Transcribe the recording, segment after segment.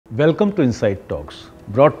Welcome to Inside Talks,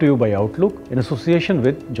 brought to you by Outlook in association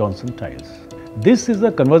with Johnson Tiles. This is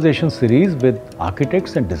a conversation series with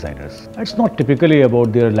architects and designers. It's not typically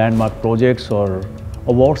about their landmark projects or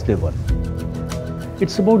awards they won.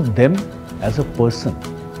 It's about them as a person,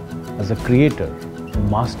 as a creator, a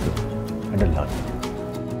master, and a learner.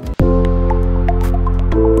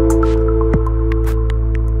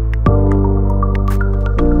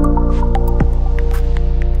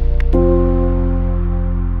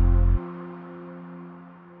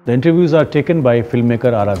 The interviews are taken by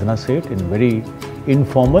filmmaker Aradhana Seth in very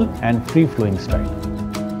informal and free-flowing style.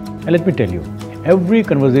 And let me tell you, every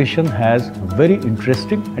conversation has very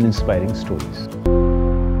interesting and inspiring stories.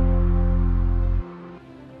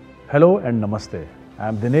 Hello and Namaste. I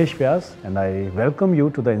am Dinesh Vyas and I welcome you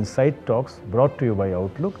to the Inside Talks brought to you by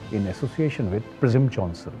Outlook in association with Prism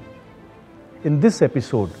Johnson. In this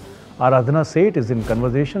episode, Aradhana Seth is in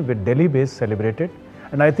conversation with Delhi-based celebrated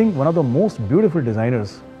and I think one of the most beautiful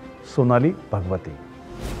designers, Sonali Bhagwati.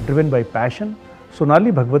 Driven by passion,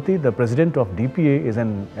 Sonali Bhagwati, the president of DPA, is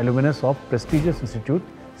an alumnus of prestigious institute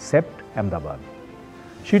CEPT Ahmedabad.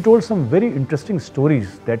 She told some very interesting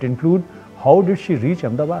stories that include how did she reach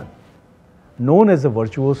Ahmedabad. Known as a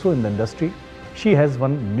virtuoso in the industry, she has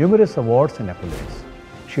won numerous awards and accolades.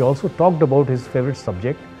 She also talked about his favorite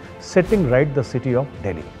subject, setting right the city of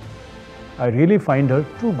Delhi. I really find her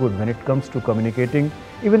too good when it comes to communicating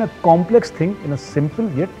even a complex thing in a simple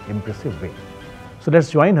yet impressive way. So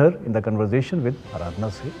let's join her in the conversation with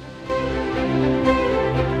Aradhana Seth.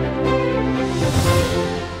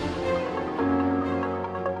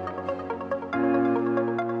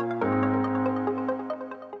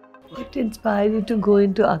 What inspired you to go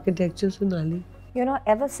into architecture, Sonali? You know,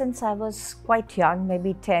 ever since I was quite young,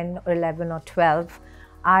 maybe 10 or 11 or 12,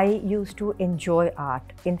 I used to enjoy art.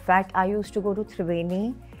 In fact, I used to go to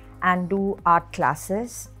Triveni and do art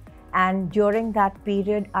classes. And during that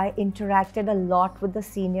period, I interacted a lot with the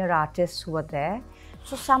senior artists who were there.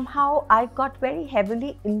 So somehow I got very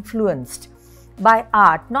heavily influenced by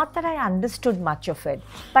art. Not that I understood much of it,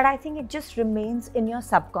 but I think it just remains in your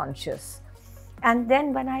subconscious. And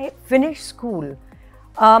then when I finished school,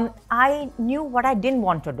 I knew what I didn't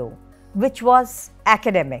want to do, which was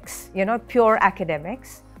academics, pure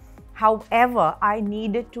academics. However, I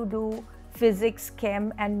needed to do physics,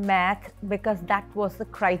 chem and math because that was the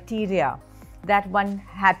criteria that one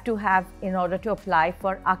had to have in order to apply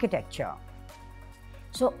for architecture.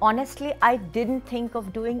 So honestly, I didn't think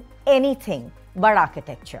of doing anything but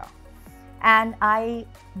architecture. And I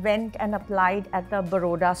went and applied at the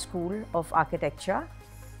Baroda School of Architecture.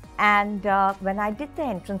 And when I did the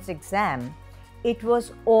entrance exam, it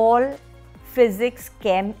was all physics,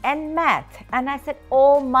 chem and math. And I said,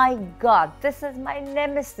 oh my God, this is my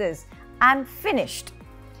nemesis. I'm finished.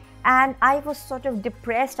 And I was sort of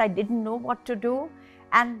depressed. I didn't know what to do.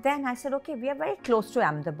 And then I said, okay, we are very close to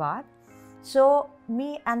Ahmedabad. So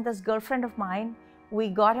me and this girlfriend of mine, we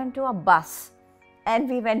got into a bus and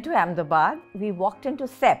we went to Ahmedabad. We walked into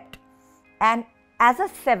CEPT. And as a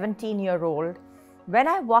 17-year-old, when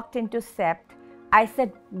I walked into CEPT, I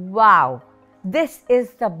said, wow, this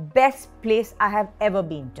is the best place I have ever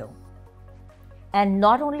been to. And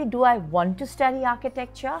not only do I want to study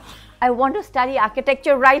architecture, I want to study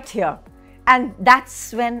architecture right here. And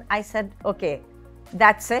that's when I said, okay,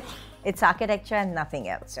 that's it. It's architecture and nothing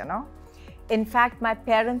else, In fact, my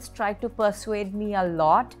parents tried to persuade me a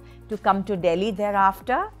lot to come to Delhi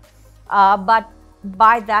thereafter. But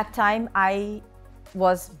by that time, I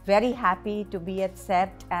was very happy to be at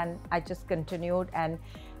CEPT and I just continued and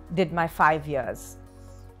did my 5 years.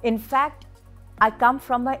 In fact, I come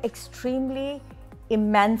from an extremely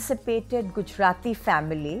emancipated Gujarati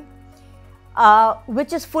family,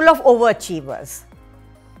 which is full of overachievers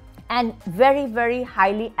and very, very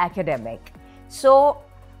highly academic. So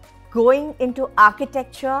going into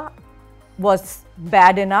architecture was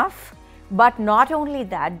bad enough, but not only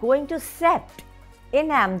that, going to CEPT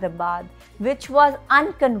in Ahmedabad, which was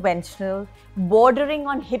unconventional, bordering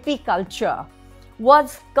on hippie culture,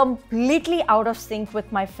 was completely out of sync with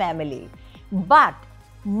my family. But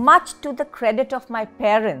much to the credit of my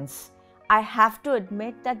parents, I have to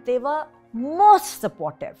admit that they were most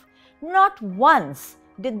supportive. Not once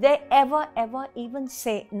did they ever even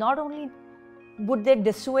say, not only would they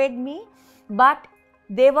dissuade me, but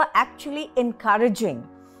they were actually encouraging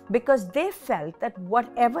because they felt that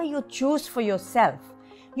whatever you choose for yourself,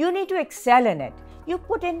 you need to excel in it. You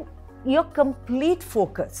put in your complete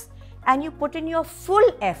focus and you put in your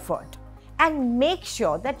full effort and make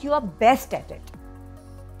sure that you are best at it.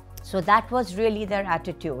 So that was really their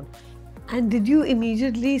attitude. And did you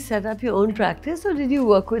immediately set up your own practice or did you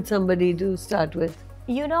work with somebody to start with?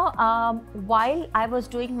 You know, while I was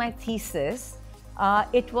doing my thesis,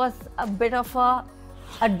 it was a bit of a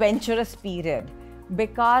adventurous period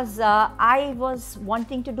because I was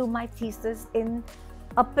wanting to do my thesis in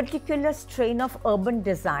a particular strain of urban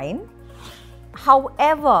design.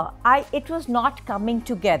 However, it was not coming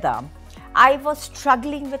together. I was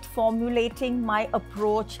struggling with formulating my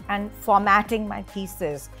approach and formatting my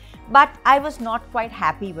thesis, but I was not quite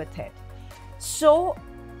happy with it. So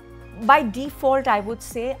by default, I would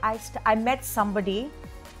say I met somebody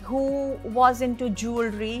who was into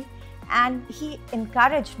jewelry, and he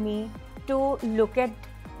encouraged me to look at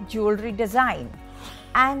jewelry design.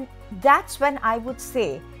 And that's when I would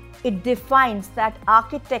say it defines that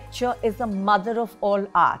architecture is the mother of all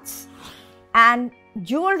arts. And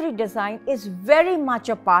jewelry design is very much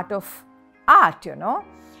a part of art, you know.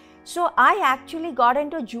 So I actually got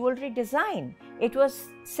into jewelry design. It was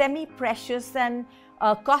semi-precious and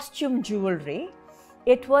costume jewelry.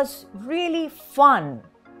 It was really fun.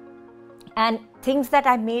 And things that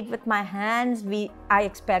I made with my hands, I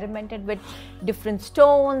experimented with different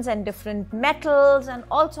stones and different metals and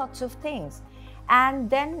all sorts of things. And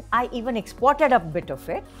then I even exported a bit of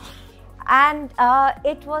it. And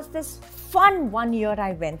it was this fun 1 year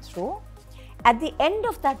I went through. At the end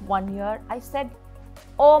of that 1 year, I said,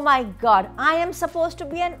 oh my God, I am supposed to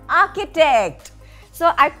be an architect.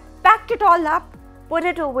 So I packed it all up, put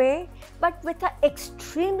it away, but with an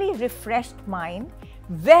extremely refreshed mind,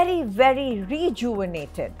 very, very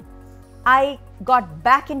rejuvenated. I got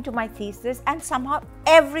back into my thesis and somehow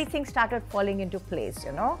everything started falling into place,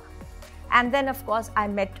 you know. And then, of course, I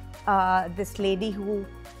met this lady who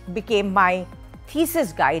became my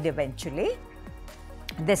thesis guide eventually,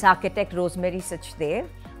 this architect Rosemary Sachdev.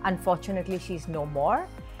 Unfortunately, she's no more.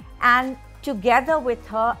 And together with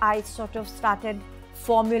her, I sort of started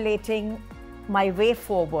formulating my way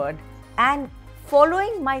forward. And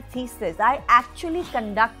following my thesis, I actually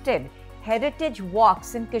conducted heritage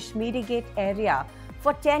walks in Kashmiri Gate area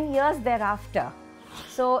for 10 years thereafter.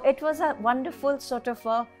 So it was a wonderful sort of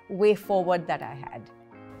a way forward that I had.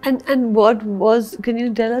 And what was, can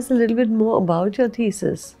you tell us a little bit more about your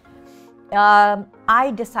thesis?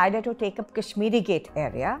 I decided to take up Kashmiri Gate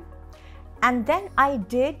area, and then I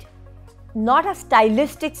did not a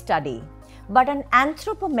stylistic study, but an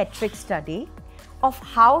anthropometric study of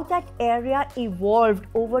how that area evolved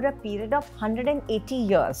over a period of 180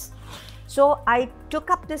 years. So I took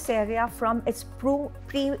up this area from its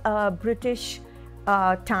pre-British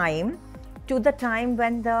time to the time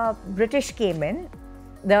when the British came in,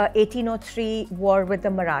 the 1803 war with the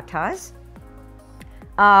Marathas.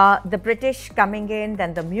 The British coming in,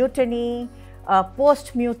 then the mutiny,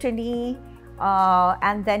 post-mutiny,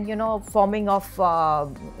 and then, you know, forming of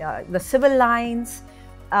the civil lines,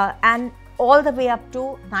 and all the way up to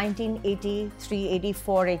 1983,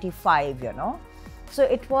 84, 85, you know. So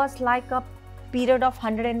it was like a period of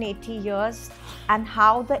 180 years, and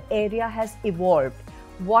how the area has evolved.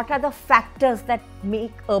 What are the factors that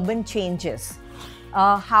make urban changes?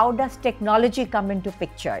 How does technology come into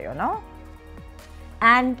picture, you know?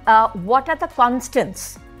 And what are the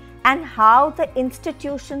constants, and how the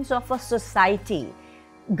institutions of a society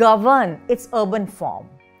govern its urban form.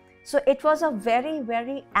 So it was a very,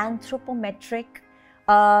 very anthropometric,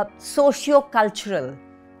 socio-cultural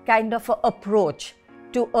kind of approach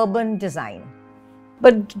to urban design.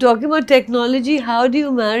 But talking about technology, how do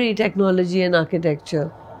you marry technology and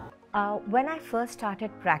architecture? When I first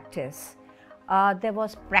started practice, there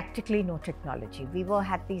was practically no technology. We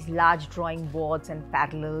had these large drawing boards and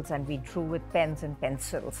parallels, and we drew with pens and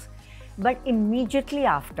pencils. But immediately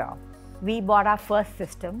after, we bought our first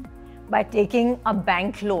system by taking a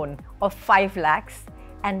bank loan of 5 lakhs,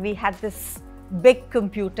 and we had this big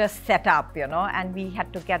computer set up, you know, and we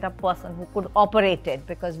had to get a person who could operate it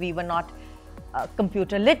because we were not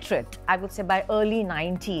computer literate. I would say by early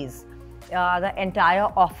 90s, the entire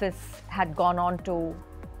office had gone on to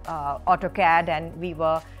AutoCAD, and we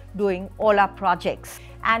were doing all our projects.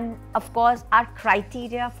 And of course, our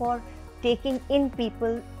criteria for taking in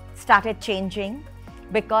people started changing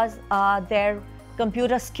because their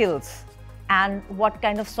computer skills and what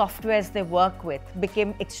kind of softwares they work with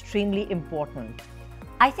became extremely important.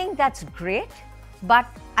 I think that's great, but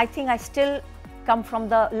I think I still come from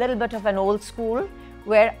the little bit of an old school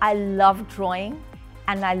where I love drawing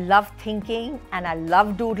and I love thinking and I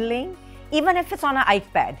love doodling, even if it's on an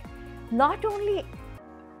iPad. Not only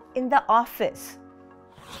in the office,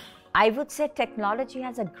 I would say technology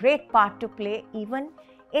has a great part to play even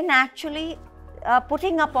in actually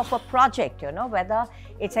putting up of a project, you know, whether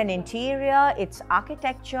it's an interior, it's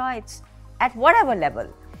architecture, it's at whatever level.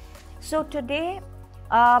 So today,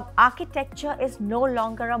 architecture is no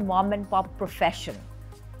longer a mom and pop profession.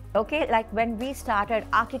 Okay, like when we started,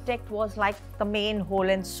 architect was like the main whole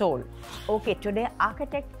and soul. Okay, today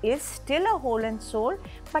architect is still a whole and soul,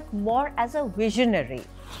 but more as a visionary.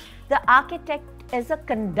 The architect is a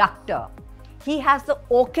conductor. He has the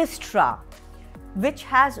orchestra, which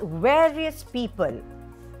has various people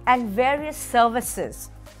and various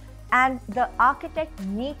services. And the architect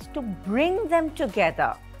needs to bring them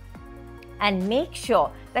together and make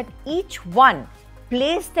sure that each one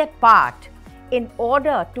plays their part in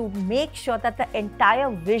order to make sure that the entire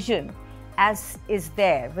vision as is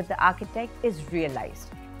there with the architect is realized.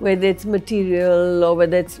 Whether it's material or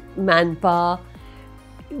whether it's manpower,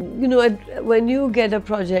 you know, when you get a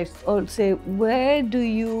project, or say, where do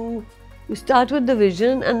you start with the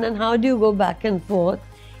vision, and then how do you go back and forth,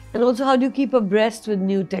 and also how do you keep abreast with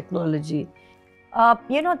new technology?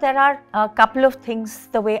 You know, there are a couple of things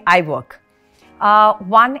the way I work.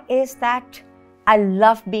 One is that I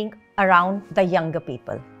love being around the younger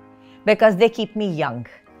people because they keep me young.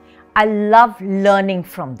 I love learning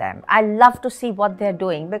from them. I love to see what they're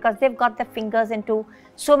doing because they've got their fingers into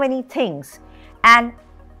so many things, and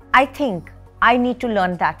I think I need to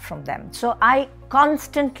learn that from them. So I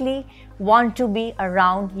constantly want to be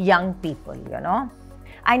around young people, you know.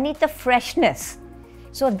 I need the freshness.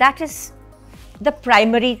 So that is the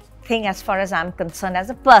primary thing as far as I'm concerned as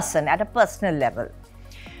a person, at a personal level.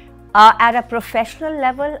 At a professional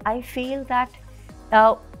level, I feel that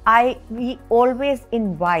we always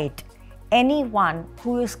invite anyone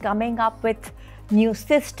who is coming up with new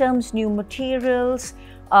systems, new materials,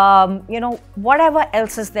 you know, whatever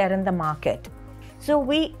else is there in the market. So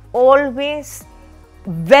we always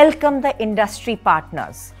welcome the industry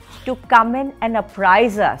partners to come in and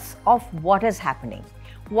apprise us of what is happening,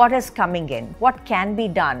 what is coming in, what can be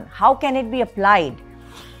done, how can it be applied.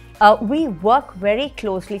 We work very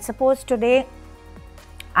closely. Suppose today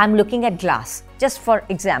I'm looking at glass, just for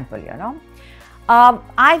example, you know.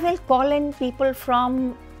 I will call in people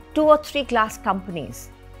from 2 or 3 glass companies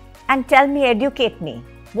and tell me, educate me.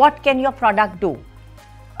 What can your product do?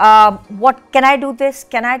 What can I do this?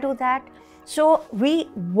 Can I do that? So we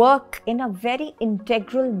work in a very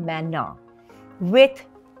integral manner with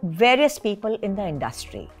various people in the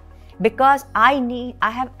industry because I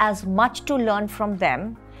have as much to learn from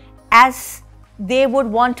them as they would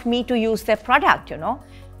want me to use their product, you know.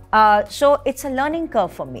 So it's a learning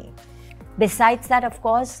curve for me. Besides that, of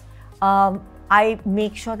course, I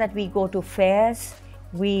make sure that we go to fairs,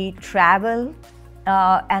 we travel,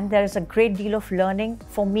 and there's a great deal of learning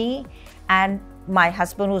for me and my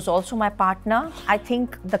husband, who's also my partner. I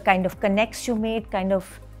think the kind of connects you made, kind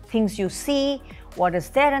of things you see, what is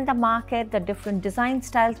there in the market, the different design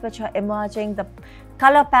styles which are emerging, the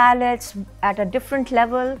color palettes at a different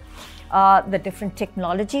level, the different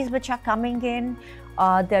technologies which are coming in.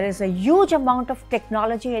 There is a huge amount of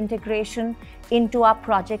technology integration into our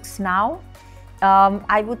projects now.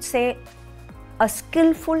 I would say a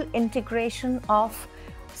skillful integration of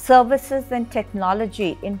services and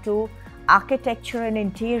technology into architecture and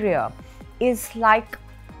interior is like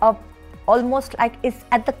almost like it's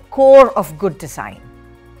at the core of good design.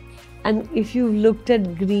 And if you looked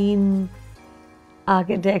at green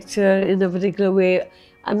architecture in a particular way,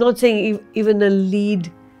 I'm not saying even a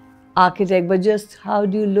lead architect, but just how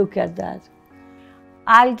do you look at that?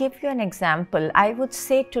 I'll give you an example. I would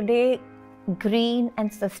say today green and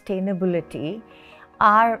sustainability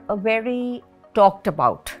are a very talked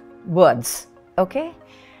about words, okay?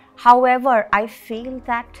 However, I feel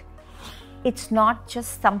that it's not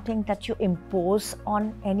just something that you impose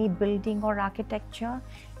on any building or architecture.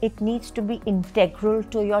 It needs to be integral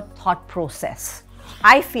to your thought process.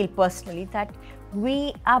 I feel personally that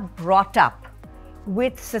we are brought up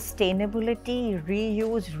with sustainability,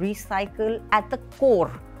 reuse, recycle at the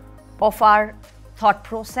core of our thought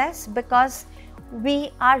process because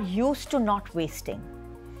we are used to not wasting.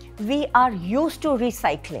 We are used to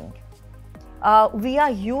recycling. We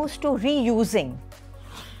are used to reusing.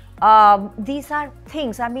 These are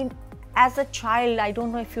things, I mean, as a child, I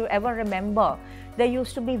don't know if you ever remember, there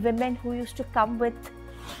used to be women who used to come with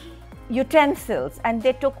utensils and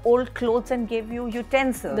they took old clothes and gave you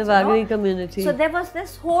utensils. The Wagri community. So there was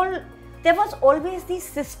this whole, there was always these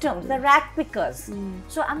systems, the rat pickers.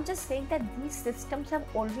 So I'm just saying that these systems have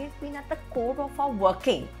always been at the core of our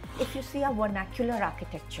working. If you see our vernacular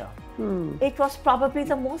architecture, it was probably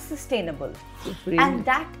the most sustainable. And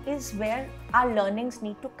that is where our learnings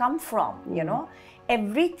need to come from, you know.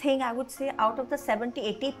 Everything, I would say, out of the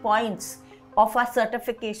 70-80 points of our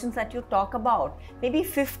certifications that you talk about, maybe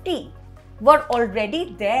 50 were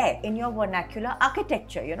already there in your vernacular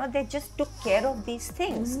architecture. You know, they just took care of these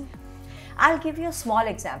things. I'll give you a small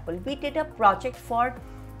example. We did a project for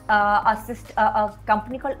a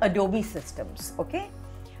company called Adobe Systems, okay?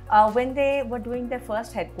 When they were doing their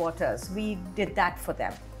first headquarters, we did that for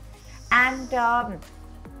them. And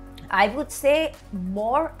I would say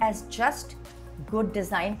more as just good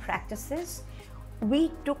design practices,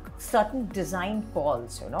 we took certain design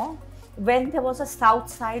calls, you know. When there was a south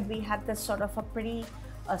side, we had this sort of a pretty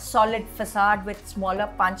solid facade with smaller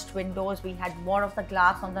punched windows. We had more of the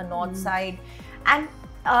glass on the north side. And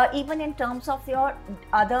even in terms of your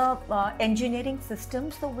other engineering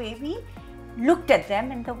systems, the way we looked at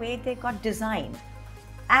them and the way they got designed.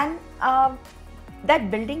 And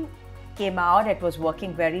that building came out, it was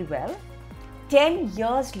working very well. 10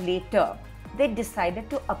 years later, they decided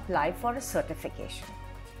to apply for a certification.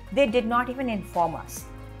 They did not even inform us.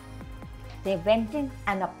 They went in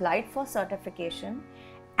and applied for certification,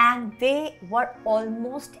 and they were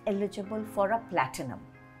almost eligible for a platinum.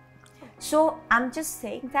 So I'm just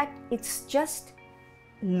saying that it's just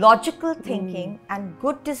logical thinking and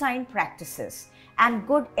good design practices and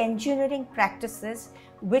good engineering practices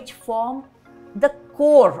which form the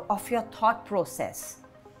core of your thought process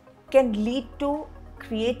can lead to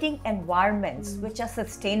creating environments which are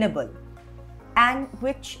sustainable and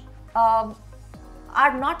which are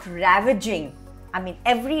not ravaging. I mean,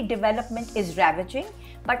 every development is ravaging,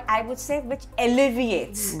 but I would say which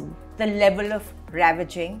alleviates the level of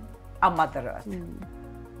ravaging our Mother Earth.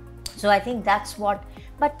 So I think that's what,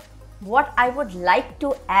 but what I would like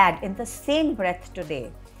to add in the same breath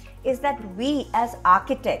today is that we as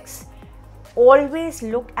architects always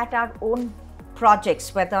look at our own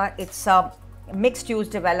projects, whether it's a mixed use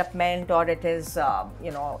development or it is,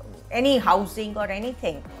 you know, any housing or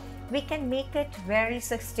anything. We can make it very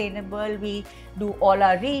sustainable. We do all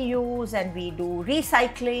our reuse and we do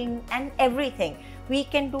recycling and everything. We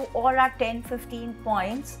can do all our 10, 15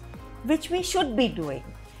 points, which we should be doing.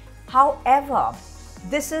 However,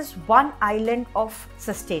 this is one island of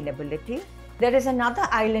sustainability. There is another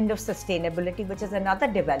island of sustainability, which is another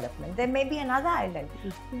development. There may be another island.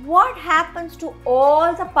 What happens to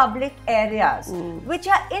all the public areas which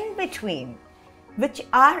are in between, which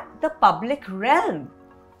are the public realm?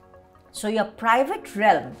 So your private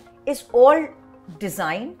realm is all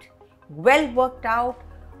designed, well worked out,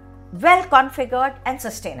 well configured and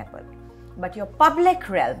sustainable. But your public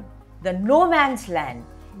realm, the no man's land,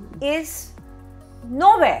 is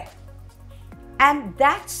nowhere. And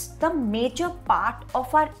that's the major part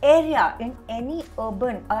of our area in any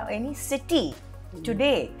urban or any city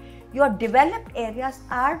today. Your developed areas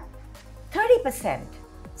are 30%,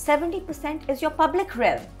 70% is your public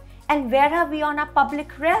realm. And where are we on our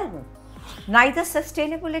public realm? Neither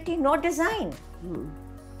sustainability nor design.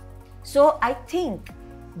 So I think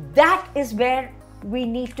that is where we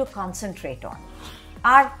need to concentrate on.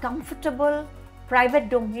 Our comfortable private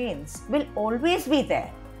domains will always be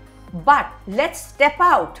there. But let's step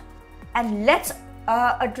out and let's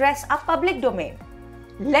address our public domain.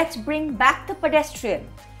 Let's bring back the pedestrian,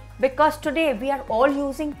 because today we are all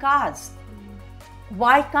using cars.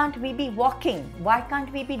 Why can't we be walking? Why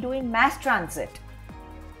can't we be doing mass transit?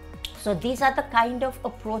 So these are the kind of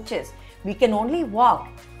approaches. We can only walk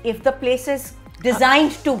if the place is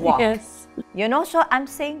designed to walk. Yes. You know, so I'm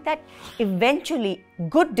saying that eventually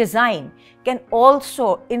good design can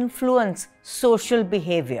also influence social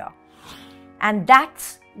behavior. And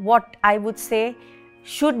that's what I would say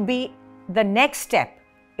should be the next step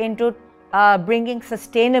into bringing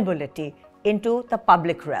sustainability into the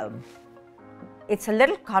public realm. It's a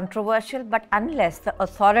little controversial, but unless the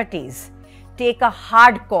authorities take a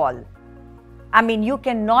hard call, I mean, you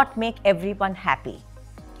cannot make everyone happy.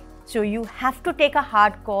 So you have to take a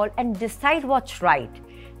hard call and decide what's right.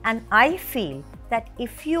 And I feel that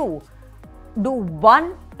if you do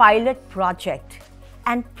one pilot project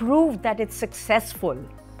and prove that it's successful,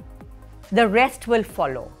 the rest will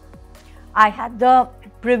follow. I had the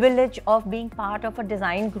privilege of being part of a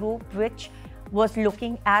design group which was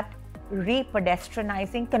looking at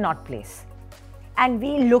re-pedestrianizing Connaught Place. And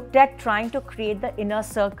we looked at trying to create the inner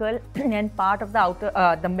circle and part of the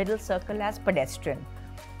outer, the middle circle as pedestrian.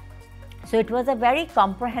 So it was a very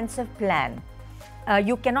comprehensive plan.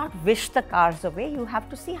 You cannot wish the cars away. You have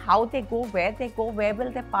to see how they go, where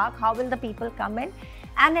will they park, how will the people come in.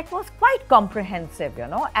 And it was quite comprehensive, you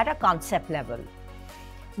know, at a concept level.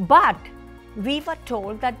 But we were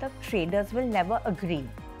told that the traders will never agree.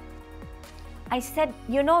 I said,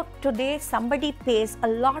 you know, today somebody pays a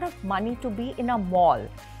lot of money to be in a mall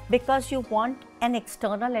because you want an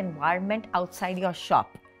external environment outside your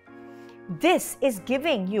shop. this is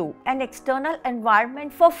giving you an external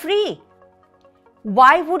environment for free.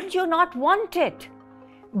 Why would you not want it?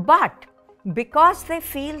 But because they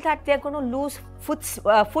feel that they're going to lose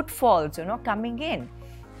footfalls, coming in,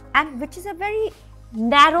 and which is a very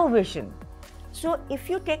narrow vision. So if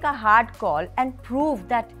you take a hard call and prove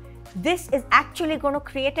that this is actually going to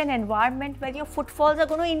create an environment where your footfalls are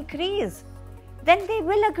going to increase, then they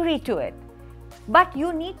will agree to it. But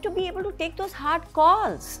you need to be able to take those hard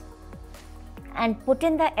calls and put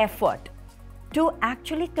in the effort to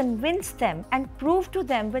actually convince them and prove to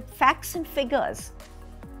them with facts and figures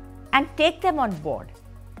and take them on board.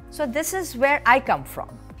 So this is where I come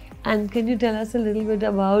from. And can you tell us a little bit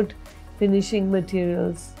about finishing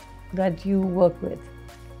materials that you work with?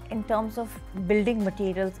 In terms of building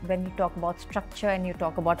materials, when you talk about structure and you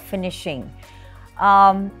talk about finishing,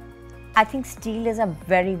 I think steel is a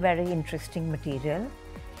very, very interesting material.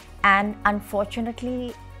 And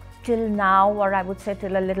unfortunately, till now, or I would say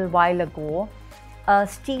till a little while ago,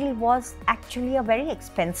 steel was actually a very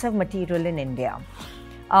expensive material in India.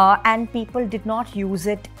 And people did not use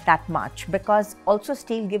it that much because also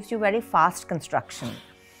steel gives you very fast construction.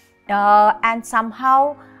 And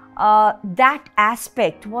somehow that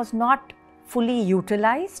aspect was not fully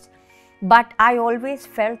utilized. But I always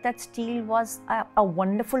felt that steel was a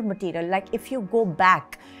wonderful material. Like if you go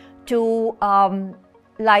back to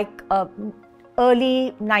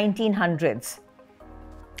early 1900s,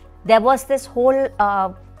 there was this whole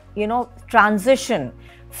transition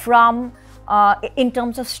from in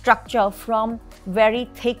terms of structure from very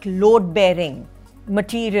thick load-bearing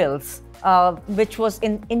materials, which was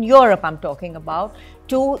in Europe I'm talking about,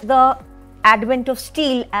 to the advent of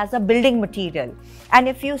steel as a building material. And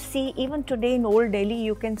if you see even today in Old Delhi,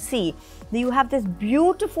 you can see you have this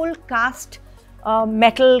beautiful cast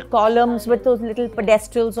metal columns with those little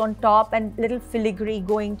pedestals on top and little filigree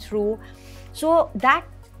going through. So that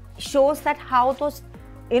shows that how those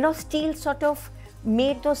steel sort of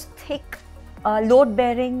made those thick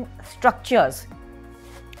load-bearing structures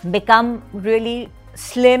become really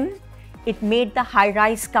slim. It made the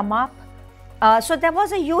high-rise come up. So there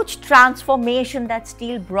was a huge transformation that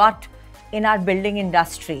steel brought in our building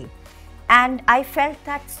industry. And I felt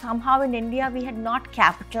that somehow in India we had not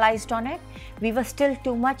capitalized on it. We were still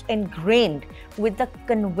too much ingrained with the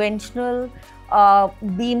conventional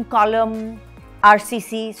beam column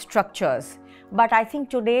RCC structures. But I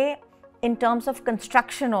think today, in terms of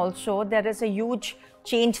construction also, there is a huge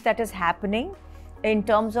change that is happening in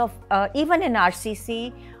terms of even in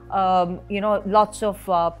RCC, lots of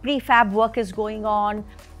prefab work is going on.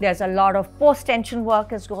 There's a lot of post-tension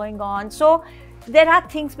work is going on. So there are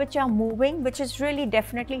things which are moving, which is really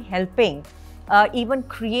definitely helping even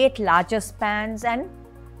create larger spans and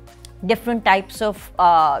different types of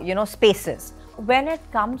spaces. When it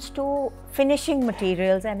comes to finishing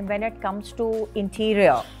materials and when it comes to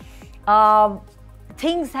interior,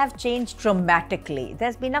 things have changed dramatically.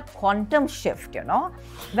 There's been a quantum shift,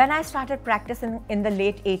 When I started practicing in the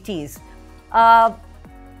late 80s,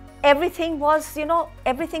 everything was,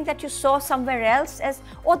 everything that you saw somewhere else as,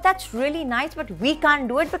 oh, that's really nice, but we can't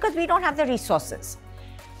do it because we don't have the resources.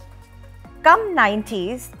 Come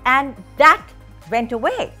 90s, and that went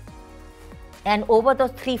away. And over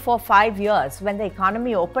those 3, 4, 5 years, when the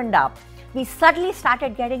economy opened up, we suddenly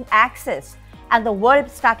started getting access and the world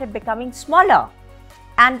started becoming smaller.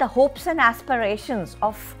 And the hopes and aspirations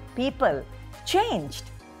of people changed.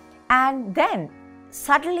 And then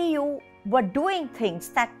suddenly you were doing things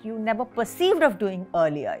that you never perceived of doing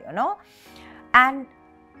earlier, And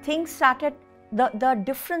things started, the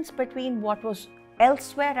difference between what was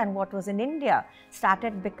elsewhere and what was in India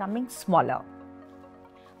started becoming smaller.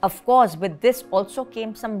 Of course, with this also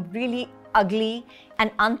came some really ugly and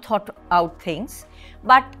unthought out things.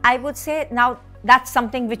 But I would say now that's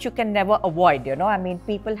something which you can never avoid, I mean,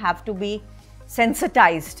 people have to be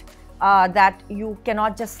sensitized that you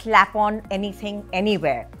cannot just slap on anything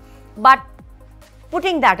anywhere. But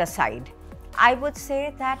putting that aside, I would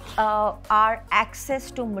say that our access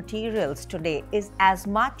to materials today is as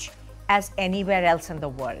much as anywhere else in the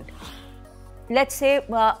world. Let's say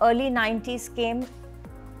early 90s came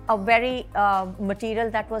a very material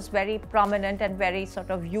that was very prominent and very sort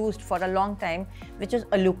of used for a long time, which is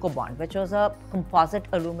Alucobond, which was a composite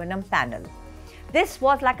aluminum panel. This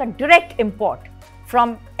was like a direct import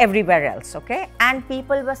from everywhere else, okay? And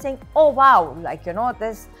people were saying, oh wow, like,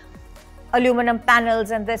 this aluminum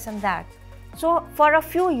panels and this and that. So for a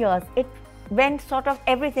few years, it went sort of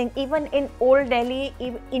everything, even in Old Delhi,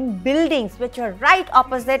 in buildings which are right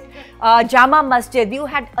opposite Jama Masjid, you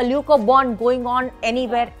had Alucobond going on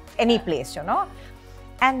anywhere, any place,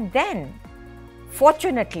 And then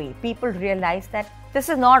fortunately, people realize that this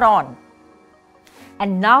is not on.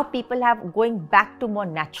 And now people have going back to more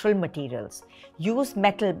natural materials. Use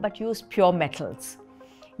metal, but use pure metals.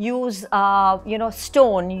 Use,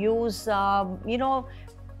 stone, use,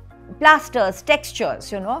 plasters,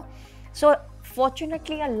 textures, So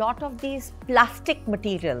fortunately, a lot of these plastic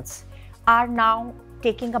materials are now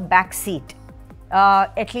taking a back seat,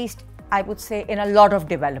 at least I would say in a lot of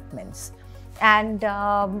developments. And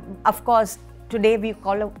of course, today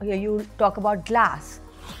you talk about glass.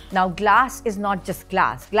 Now, glass is not just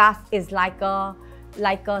glass. Glass is like a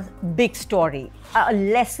big story. A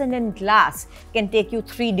lesson in glass can take you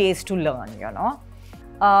 3 days to learn,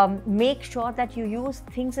 Make sure that you use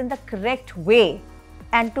things in the correct way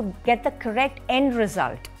and to get the correct end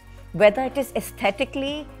result, whether it is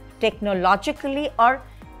aesthetically, technologically, or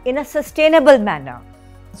in a sustainable manner.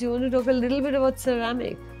 So you want to talk a little bit about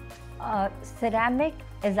ceramic? Ceramic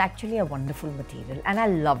is actually a wonderful material and I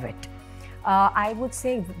love it. I would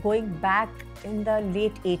say going back in the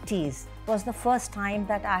late 80s was the first time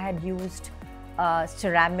that I had used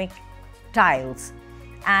ceramic tiles.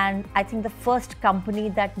 And I think the first company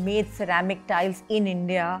that made ceramic tiles in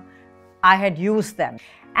India, I had used them.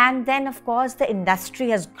 And then of course the industry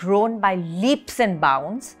has grown by leaps and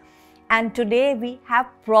bounds. And today we have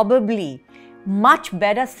probably much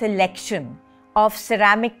better selection of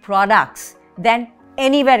ceramic products than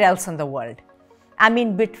anywhere else in the world. I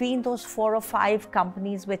mean, between those 4 or 5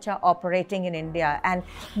 companies which are operating in India and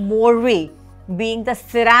Morvi being the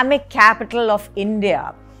ceramic capital of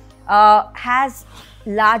India, has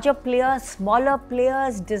larger players, smaller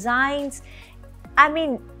players, designs. I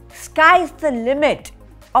mean, sky's the limit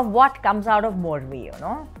of what comes out of Morvi,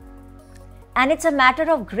 And it's a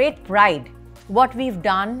matter of great pride what we've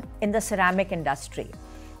done in the ceramic industry.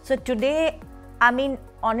 So today, I mean,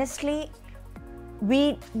 honestly,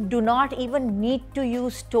 we do not even need to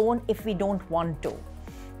use stone if we don't want to.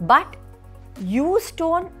 But use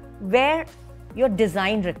stone where your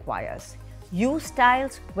design requires. Use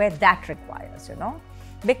tiles where that requires,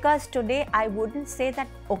 Because today I wouldn't say that,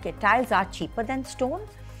 okay, tiles are cheaper than stone,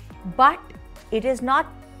 but it is not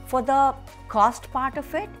for the cost part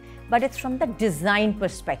of it, but it's from the design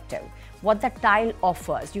perspective, what the tile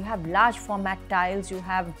offers. You have large format tiles, you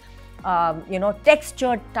have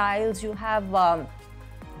textured tiles, you have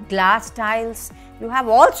glass tiles, you have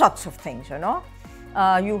all sorts of things,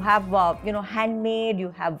 You have, handmade, you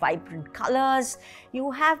have vibrant colors,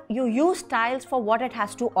 you use tiles for what it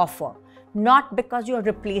has to offer, not because you're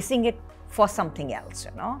replacing it for something else,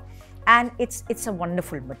 And it's a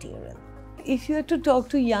wonderful material. If you had to talk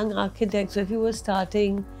to young architects, if you were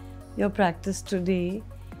starting your practice today,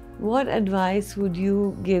 what advice would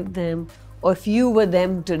you give them, or if you were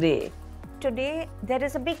them today? Today, there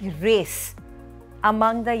is a big race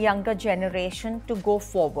among the younger generation to go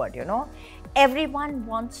forward, Everyone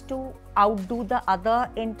wants to outdo the other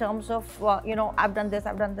in terms of, I've done this,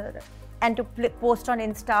 and to post on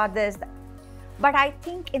Insta, this. But I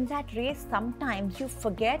think in that race, sometimes you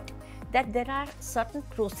forget that there are certain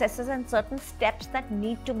processes and certain steps that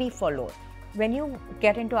need to be followed. When you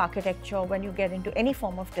get into architecture, when you get into any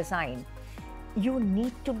form of design, you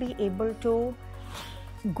need to be able to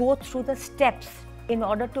go through the steps in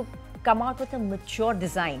order to come out with a mature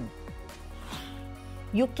design.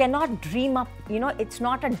 You cannot dream up, it's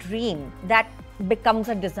not a dream that becomes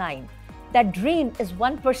a design. That dream is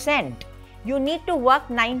 1%. You need to work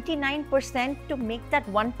 99% to make that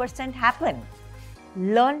 1% happen.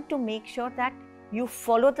 Learn to make sure that you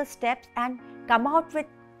follow the steps and come out with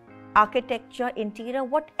architecture, interior,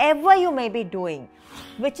 whatever you may be doing,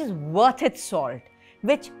 which is worth its salt,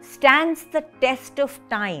 which stands the test of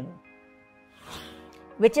time,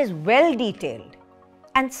 which is well detailed,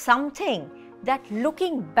 and something that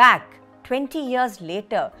looking back 20 years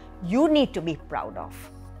later, you need to be proud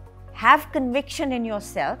of. Have conviction in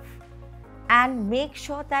yourself and make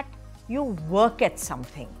sure that you work at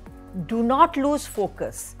something. Do not lose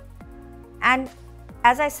focus. And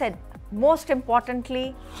as I said, most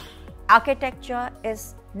importantly, architecture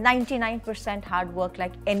is 99% hard work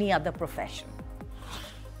like any other profession.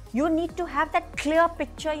 You need to have that clear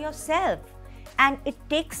picture yourself, and it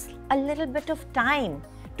takes a little bit of time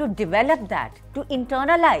to develop that, to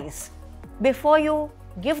internalize before you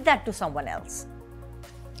give that to someone else.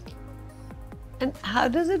 And how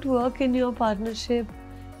does it work in your partnership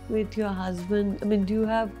with your husband? I mean, do you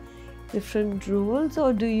have different roles,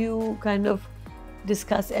 or do you kind of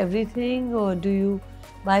discuss everything, or do you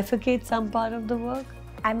bifurcate some part of the work?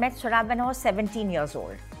 I met Saurabh when I was 17 years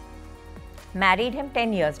old. Married him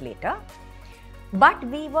 10 years later. But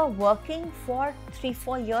we were working for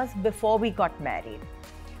 3-4 years before we got married.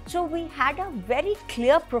 So we had a very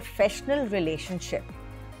clear professional relationship.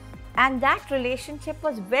 And that relationship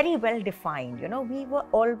was very well defined. You know, we were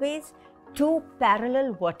always two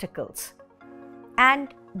parallel verticals.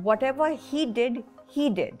 And whatever he did, he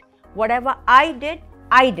did. Whatever I did,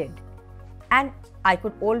 I did. And I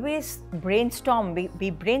could always brainstorm, we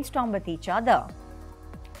brainstorm with each other.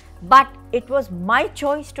 But it was my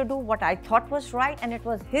choice to do what I thought was right, and it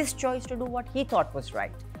was his choice to do what he thought was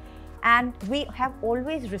right. And we have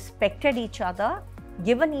always respected each other,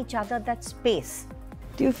 given each other that space.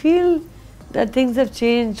 Do you feel that things have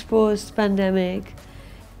changed post-pandemic?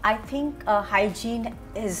 I think hygiene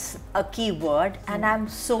is a key word, and I'm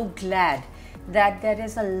so glad that there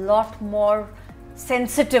is a lot more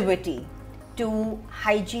sensitivity to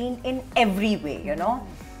hygiene in every way, you know,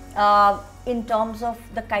 in terms of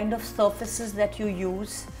the kind of surfaces that you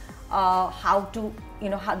use, how to, you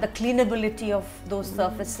know, how the cleanability of those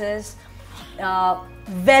surfaces.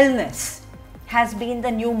 Wellness has been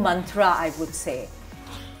the new mantra, I would say.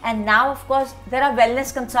 And now, of course, there are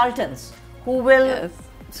wellness consultants who will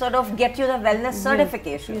sort of get you the wellness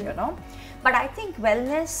certification, you know. But I think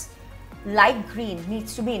wellness, like green,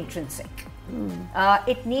 needs to be intrinsic.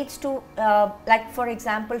 It needs to, like for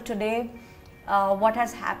example, today, what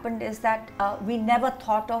has happened is that we never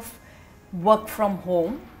thought of work from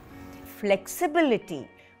home. Flexibility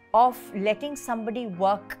of letting somebody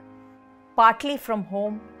work partly from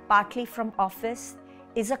home, partly from office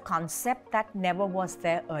is a concept that never was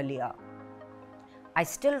there earlier. I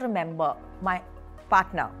still remember my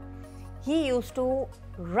partner. He used to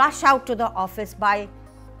rush out to the office by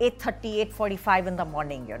 8:30, 8:45 in the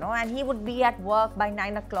morning, you know, and he would be at work by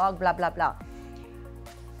 9 o'clock, blah, blah, blah.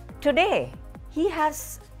 Today, he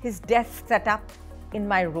has his desk set up in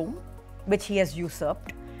my room, which he has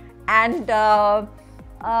usurped. And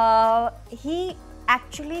he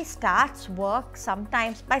actually starts work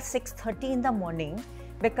sometimes by 6:30 in the morning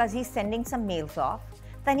because he's sending some mails off.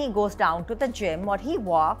 Then he goes down to the gym or he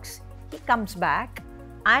walks, he comes back.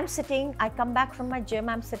 I'm sitting, I come back from my gym,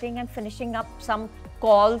 I'm sitting and finishing up some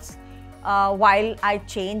calls while I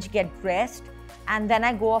change, get dressed, and then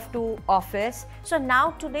I go off to office. So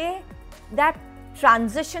now today, that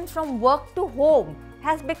transition from work to home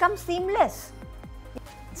has become seamless.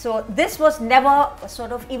 So this was never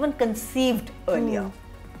sort of even conceived earlier.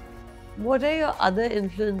 What are your other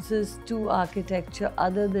influences to architecture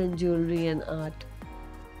other than jewelry and art?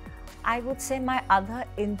 I would say my other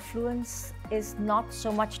influence is not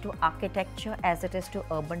so much to architecture as it is to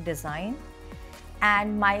urban design,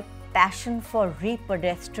 and my passion for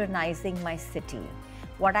re-pedestrianizing my city,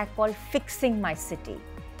 what I call fixing my city.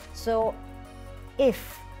 So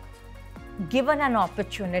if given an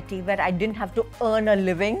opportunity where I didn't have to earn a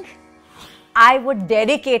living, I would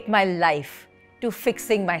dedicate my life to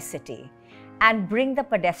fixing my city and bring the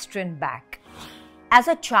pedestrian back. As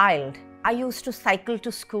a child, I used to cycle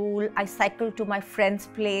to school, I cycled to my friend's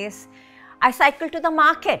place, I cycled to the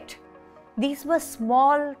market. These were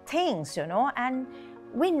small things, you know, and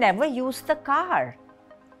we never used the car.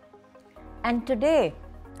 And today,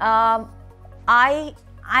 I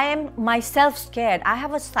am myself scared. I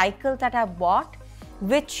have a cycle that I bought,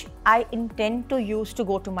 which I intend to use to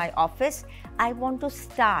go to my office. I want to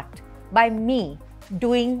start by me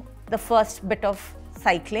doing the first bit of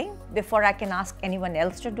cycling before I can ask anyone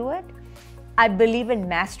else to do it. I believe in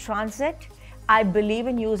mass transit. I believe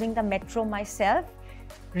in using the metro myself,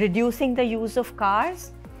 reducing the use of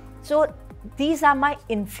cars. So these are my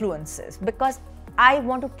influences because I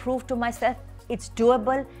want to prove to myself it's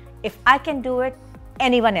doable. If I can do it,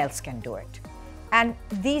 anyone else can do it. And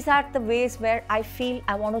these are the ways where I feel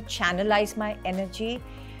I want to channelize my energy,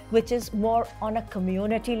 which is more on a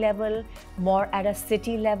community level, more at a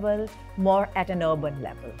city level, more at an urban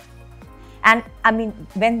level. And I mean,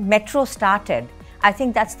 when metro started, I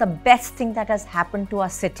think that's the best thing that has happened to our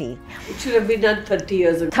city. It should have been done 30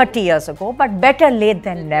 years ago. 30 years ago, but better late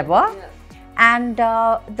than never. Yeah. And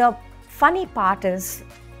the funny part is,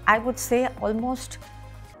 I would say almost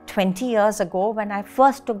 20 years ago, when I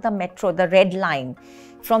first took the metro, the red line,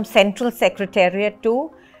 from Central Secretariat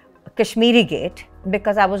to Kashmiri Gate,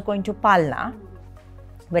 because I was going to Palna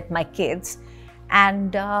with my kids.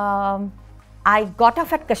 And I got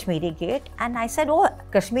off at Kashmiri Gate and I said, oh,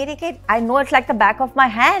 Kashmiri Gate, I know it like the back of my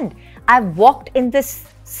hand. I've walked in this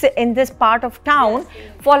part of town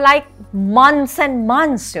for like months and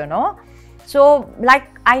months, you know. So like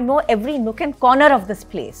I know every nook and corner of this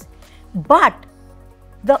place. But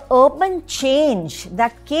the urban change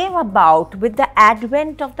that came about with the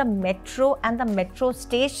advent of the metro and the metro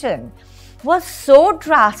station was so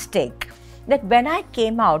drastic that when I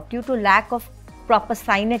came out, due to lack of proper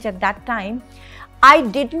signage at that time, I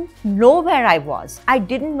didn't know where I was. I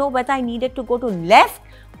didn't know whether I needed to go to left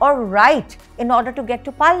or right in order to get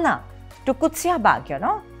to Palna, to Kutsia Bagh, you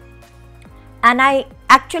know. And I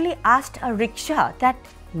actually asked a rickshaw that,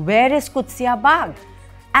 where is Kutsia Bagh?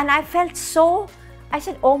 And I felt so, I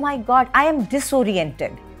said, oh my God, I am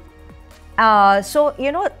disoriented. So,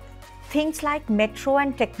 you know, things like metro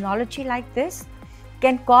and technology like this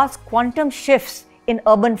can cause quantum shifts in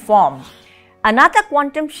urban form. Another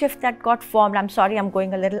quantum shift that got formed, I'm sorry, I'm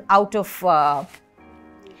going a little out of,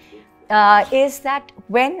 is that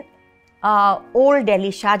when old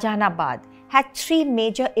Delhi, Shahjahanabad, had 3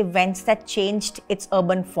 major events that changed its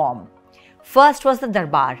urban form. First was the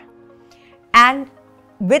Darbar, and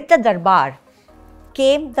with the Darbar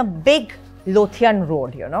came the big Lothian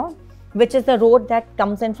Road, you know, which is the road that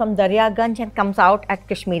comes in from Daryaganj and comes out at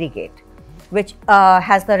Kashmiri Gate, which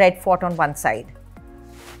has the Red Fort on one side.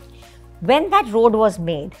 When that road was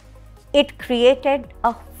made, it created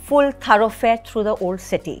a full thoroughfare through the old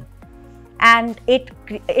city, and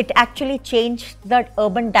it actually changed the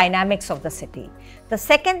urban dynamics of the city. The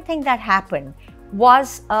second thing that happened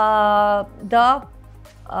was the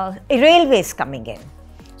railways coming in.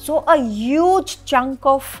 So a huge chunk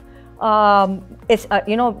of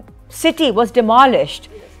city was demolished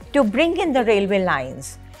to bring in the railway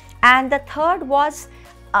lines. And the third was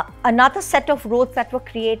another set of roads that were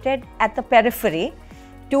created at the periphery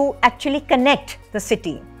to actually connect the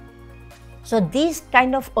city. So these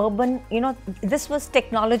kind of urban, you know, this was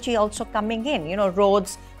technology also coming in, you know,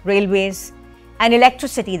 roads, railways, and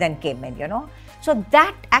electricity then came in, you know. So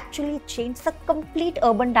that actually changed the complete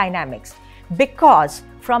urban dynamics, because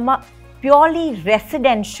from a purely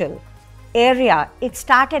residential area, it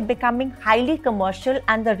started becoming highly commercial,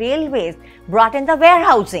 and the railways brought in the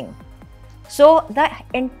warehousing. So the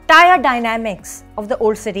entire dynamics of the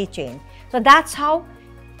old city changed. So that's how,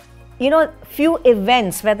 you know, few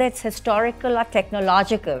events, whether it's historical or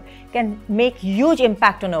technological, can make huge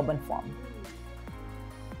impact on urban form.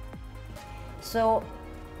 So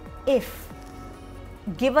if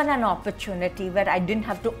given an opportunity where I didn't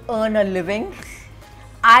have to earn a living,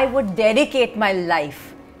 I would dedicate my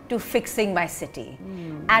life to fixing my city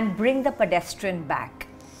and bring the pedestrian back.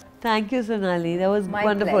 Thank you, Sonali. That was My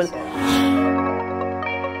wonderful. pleasure.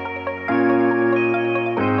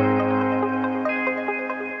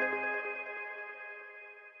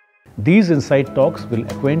 These insight talks will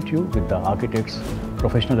acquaint you with the architect's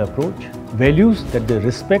professional approach, values that they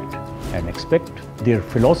respect and expect, their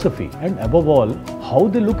philosophy, and above all, how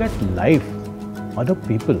they look at life, other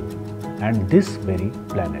people, and this very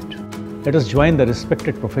planet. Let us join the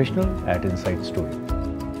respected professional at Insight Studio.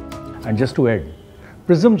 And just to add,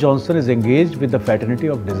 Prism Johnson is engaged with the fraternity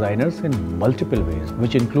of designers in multiple ways,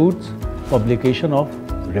 which includes publication of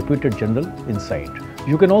reputed journal Insight.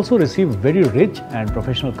 You can also receive very rich and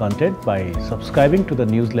professional content by subscribing to the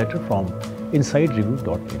newsletter from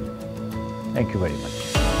insightreview.in. Thank you very much.